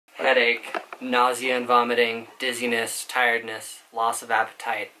headache, nausea and vomiting, dizziness, tiredness, loss of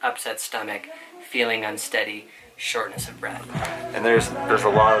appetite, upset stomach, feeling unsteady, shortness of breath. And there's a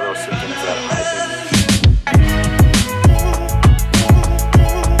lot of those symptoms that I didn't.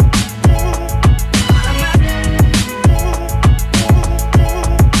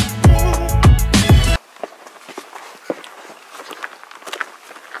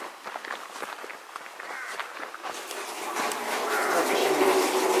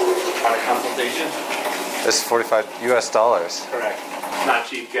 On a consultation? This is $45 US. Correct. It's not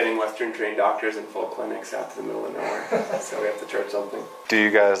cheap getting Western trained doctors in full clinics out to the middle of nowhere, so we have to charge something. Do you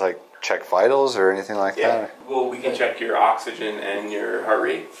guys like check vitals or anything like that? Well, we can check your oxygen and your heart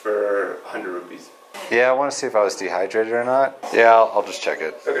rate for 100 rupees. Yeah, I want to see if I was dehydrated or not. Yeah, I'll just check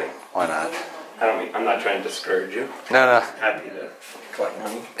it. Okay. Why not? I'm not trying to discourage you. No. Happy to collect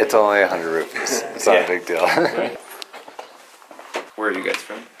money. It's only 100 rupees. It's not a big deal. Where are you guys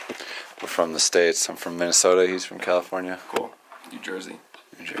from? We're from the States. I'm from Minnesota. He's from California. Cool. New Jersey.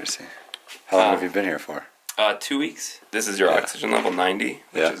 New Jersey. How long have you been here for? 2 weeks. This is your oxygen level 90,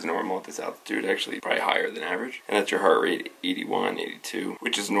 which Yeah. is normal at this altitude, actually probably higher than average. And that's your heart rate 81, 82,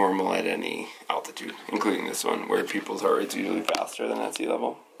 which is normal at any altitude, including this one, where people's heart rate's usually faster than at sea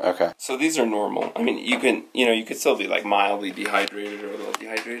level. Okay. So these are normal. I mean, you could still be like mildly dehydrated or a little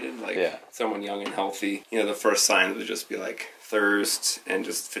dehydrated, like someone young and healthy. You know, the first signs would just be like thirst and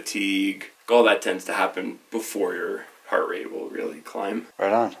just fatigue. All that tends to happen before your heart rate will really climb.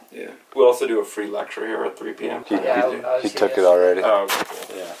 Right on. Yeah. We also do a free lecture here at 3 p.m. He took it already. Oh, okay,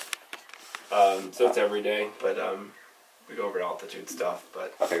 cool. Yeah. So it's every day, but we go over altitude stuff.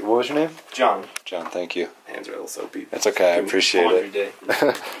 But Okay, what was your name? John. John, thank you. Hands are a little soapy. It's okay, I appreciate it. Day.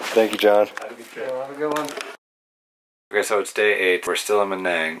 Thank you, John. Have a good trip. Have a good one. Okay, so it's day 8. We're still in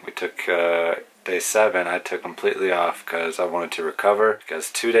Manang. We took day 7. I took completely off because I wanted to recover.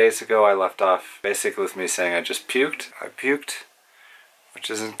 Because 2 days ago I left off basically with me saying I just puked. I puked, which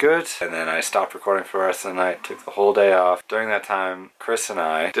isn't good. And then I stopped recording for the rest of the night, took the whole day off. During that time, Chris and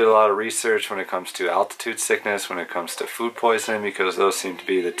I did a lot of research when it comes to altitude sickness, when it comes to food poisoning, because those seem to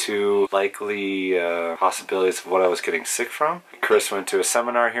be the two likely possibilities of what I was getting sick from. Chris went to a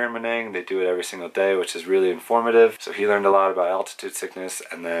seminar here in Manang. They do it every single day, which is really informative. So he learned a lot about altitude sickness,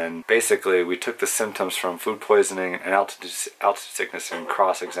 and then basically we took the symptoms from food poisoning and altitude sickness and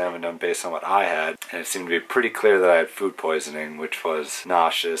cross-examined them based on what I had. And it seemed to be pretty clear that I had food poisoning, which was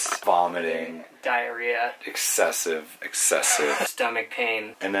nauseous, vomiting, Diarrhea, excessive stomach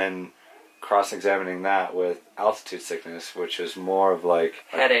pain. and then cross-examining that with altitude sickness, which is more of like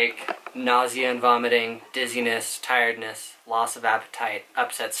Headache, nausea and vomiting, dizziness, tiredness, loss of appetite,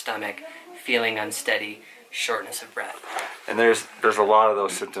 upset stomach, feeling unsteady, shortness of breath. and there's a lot of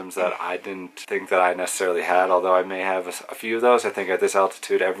those symptoms that I didn't think that I necessarily had, although I may have a few of those. I think at this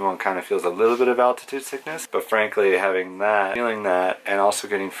altitude everyone kind of feels a little bit of altitude sickness, but frankly having that, feeling that, and also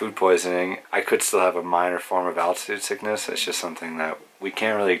getting food poisoning, I could still have a minor form of altitude sickness. It's just something that we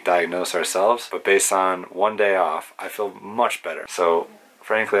can't really diagnose ourselves, but based on 1 day off, I feel much better. So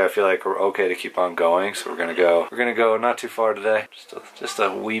frankly, I feel like we're okay to keep on going, so we're gonna go not too far today, just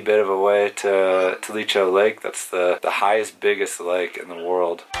a wee bit of a way to Licho Lake. That's the highest, biggest lake in the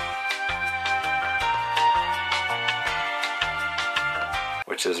world,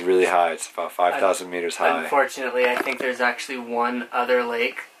 which is really high. It's about 5,000 meters high. Unfortunately, I think there's actually one other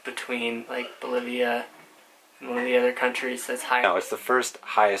lake between like Bolivia and one of the other countries that's higher. No, it's the first,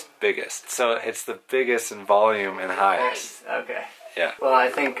 highest, biggest. So it's the biggest in volume and highest. Okay. Yeah. Well, I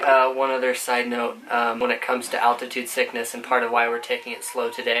think one other side note, when it comes to altitude sickness, and part of why we're taking it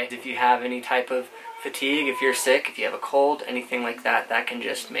slow today, if you have any type of fatigue, if you're sick, if you have a cold, anything like that, that can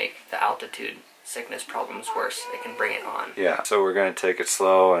just make the altitude sickness problems worse. It can bring it on. Yeah, so we're going to take it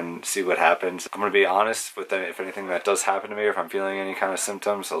slow and see what happens. I'm going to be honest with them. If anything that does happen to me, or if I'm feeling any kind of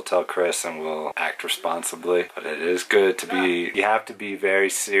symptoms, I'll tell Chris and we'll act responsibly. But it is good to be, you have to be very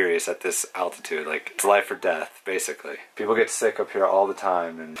serious at this altitude. Like, it's life or death, basically. People get sick up here all the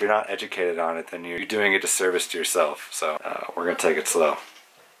time, and if you're not educated on it, then you're doing a disservice to yourself. So we're going to take it slow.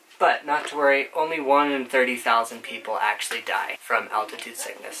 But not to worry, only 1 in 30,000 people actually die from altitude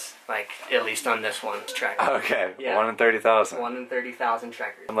sickness. Like, at least on this one's tracker. Okay, yeah. 1 in 30,000. 1 in 30,000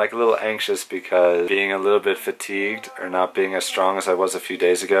 trackers. I'm like a little anxious because being a little bit fatigued or not being as strong as I was a few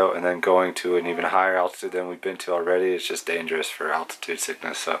days ago, and then going to an even higher altitude than we've been to already, it's just dangerous for altitude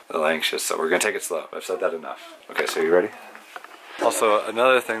sickness. So a little anxious, so we're going to take it slow. I've said that enough. Okay, so you ready? Also,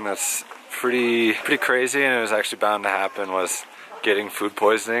 another thing that's pretty crazy, and it was actually bound to happen, was getting food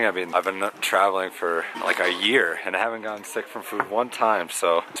poisoning. I mean, I've been traveling for like a year and I haven't gotten sick from food one time,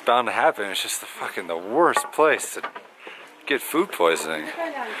 so it's bound to happen. It's just the worst place to get food poisoning,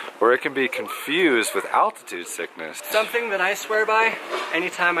 or it can be confused with altitude sickness. Something that I swear by,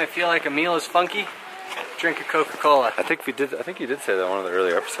 anytime I feel like a meal is funky, drink a Coca-Cola. I think you did say that in one of the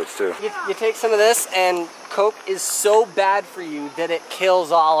earlier episodes too. You take some of this, and Coke is so bad for you that it kills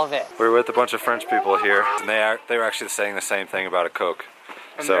all of it. We were with a bunch of French people here, and they were actually saying the same thing about a Coke.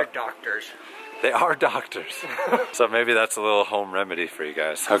 And they're doctors. They are doctors. So maybe that's a little home remedy for you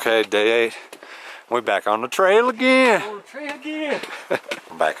guys. Okay, day 8. We're back on the trail again. On the trail again.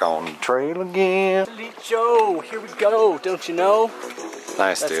 Back on the trail again. Elite Joe, here we go. Don't you know?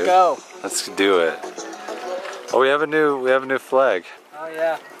 Nice, dude. Let's go. Let's do it. Oh, we have a new flag. Oh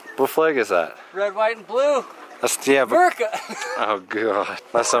yeah. What flag is that? Red, white, and blue. That's but, America. Oh god.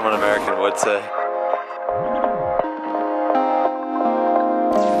 That's something an American would say.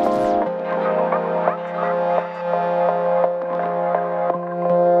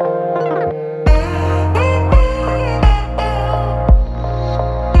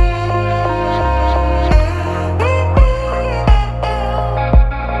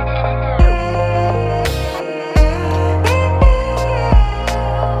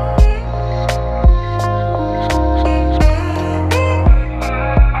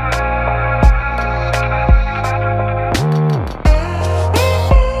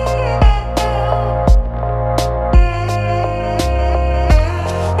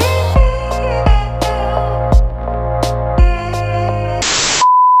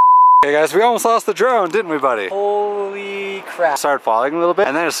 Hey guys, we almost lost the drone, didn't we, buddy? Holy crap. Started falling a little bit,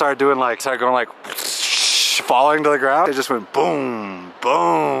 and then it started going like falling to the ground. It just went boom,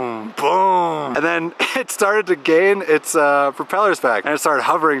 boom, boom. And then it started to gain its propellers back, and it started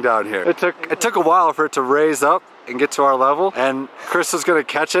hovering down here. It took a while for it to raise up and get to our level, and Chris was gonna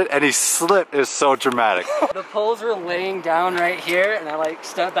catch it, and he slipped. It was so dramatic. The poles were laying down right here, and I like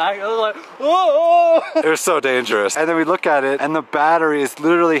stepped back. I was like, whoa! It was so dangerous. And then we look at it, and the battery is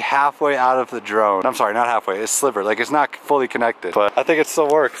literally halfway out of the drone. I'm sorry, not halfway, it's slivered. Like, it's not fully connected, but I think it still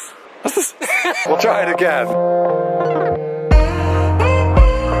works. We'll try it again.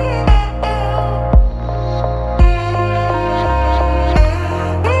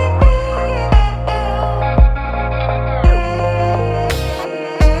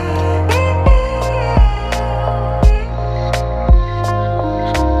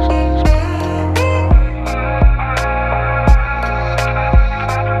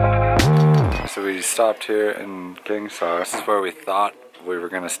 Stopped here in Kingsar. This is where we thought we were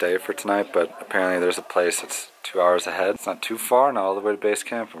going to stay for tonight, but apparently there's a place that's 2 hours ahead. It's not too far, not all the way to base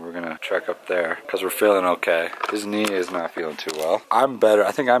camp, and we're going to trek up there because we're feeling okay. His knee is not feeling too well. I'm better.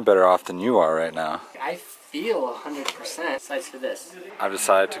 I think I'm better off than you are right now. I feel 100% besides for this. I've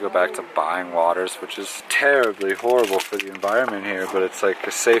decided to go back to buying waters, which is terribly horrible for the environment here, but it's like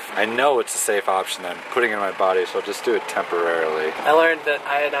a safe, I know it's a safe option that I'm putting in my body, so I'll just do it temporarily. I learned that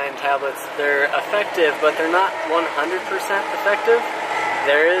iodine tablets, they're effective, but they're not 100% effective.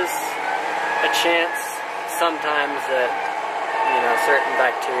 There is a chance sometimes that, you know, certain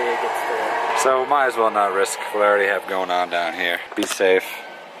bacteria gets through it. So might as well not risk what I already have going on down here. Be safe.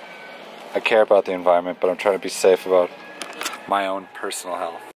 I care about the environment, but I'm trying to be safe about my own personal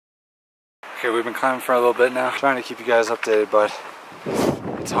health. Okay, we've been climbing for a little bit now, trying to keep you guys updated, but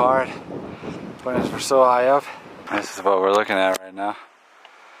it's hard when we're so high up. This is what we're looking at right now.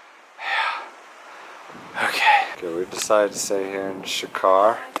 Yeah. Okay, we've decided to stay here in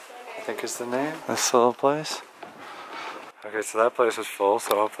Shikar, I think is the name, this little place. Okay, so that place was full,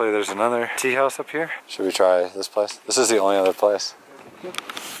 so hopefully there's another tea house up here. Should we try this place? This is the only other place.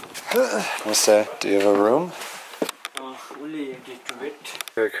 Let's say, do you have a room?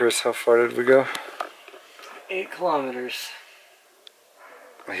 Okay, Chris, how far did we go? 8 kilometers.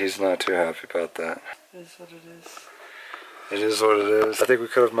 He's not too happy about that. It is what it is. It is what it is. I think we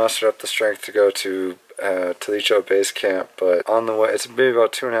could have mustered up the strength to go to Talicho base camp, but on the way, it's maybe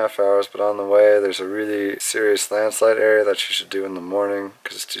about 2.5 hours, but on the way there's a really serious landslide area that you should do in the morning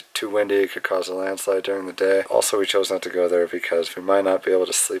because it's too windy, it could cause a landslide during the day. Also, we chose not to go there because we might not be able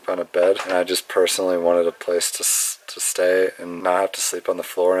to sleep on a bed, and I just personally wanted a place to stay and not have to sleep on the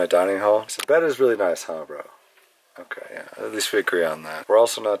floor in a dining hall. So bed is really nice, huh, bro? Okay, yeah, at least we agree on that. We're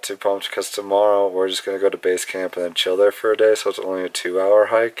also not too pumped because tomorrow we're just going to go to base camp and then chill there for a day, so it's only a 2-hour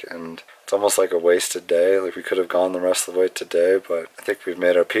hike, and it's almost like a wasted day. Like, we could have gone the rest of the way today, but I think we've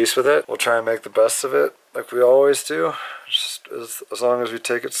made our peace with it. We'll try and make the best of it, like we always do. Just as long as we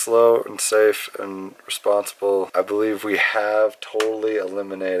take it slow and safe and responsible. I believe we have totally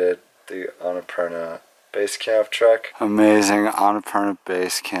eliminated the Annapurna base camp trek. Amazing Annapurna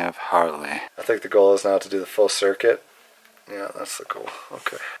base camp, Hartley. I think the goal is now to do the full circuit Yeah, that's the goal.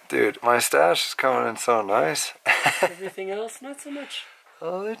 Okay. Dude, my stash is coming in so nice. Everything else, not so much.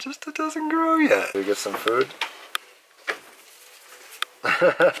 Oh, it doesn't grow yet. Should we get some food?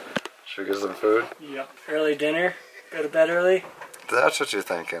 Should we get some food? Yep. Early dinner, go to bed early. That's what you're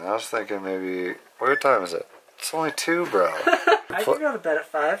thinking. I was thinking maybe, what time is it? It's only 2, bro. I can go to bed at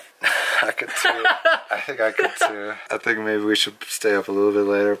 5. I could too. I think I could too. I think maybe we should stay up a little bit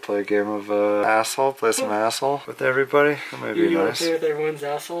later, play a game of asshole, play some asshole with everybody. That might be you nice. want to play with everyone's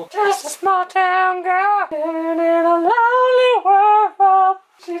asshole? Just a small town girl living in a lonely world.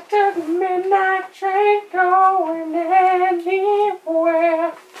 She took the midnight train going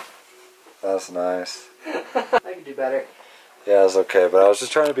anywhere. That's nice. I could do better. Yeah, it's okay, but I was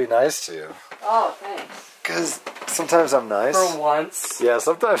just trying to be nice to you. Oh, thanks. Because sometimes I'm nice. For once. Yeah,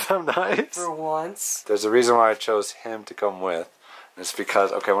 sometimes I'm nice. For once. There's a reason why I chose him to come with. It's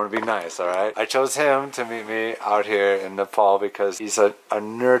because, okay, I want to be nice, alright? I chose him to meet me out here in Nepal because he's a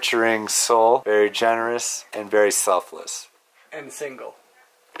nurturing soul, very generous, and very selfless. And single.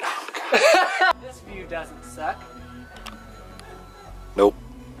 Oh, God. This view doesn't suck. Nope.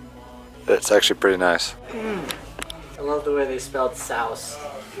 It's actually pretty nice. I love the way they spelled souse.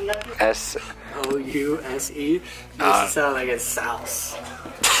 S-O-U-S-E. It makes it sound like it's souse.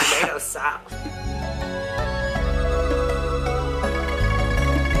 Tomato sauce.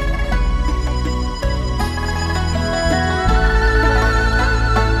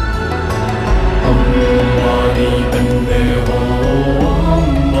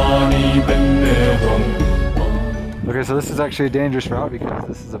 Okay, so this is actually a dangerous route because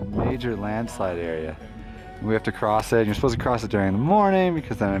this is a major landslide area. We have to cross it, and you're supposed to cross it during the morning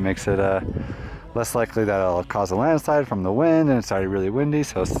because then it makes it less likely that it'll cause a landslide from the wind, and it's already really windy,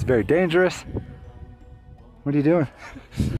 so it's very dangerous. What are you doing?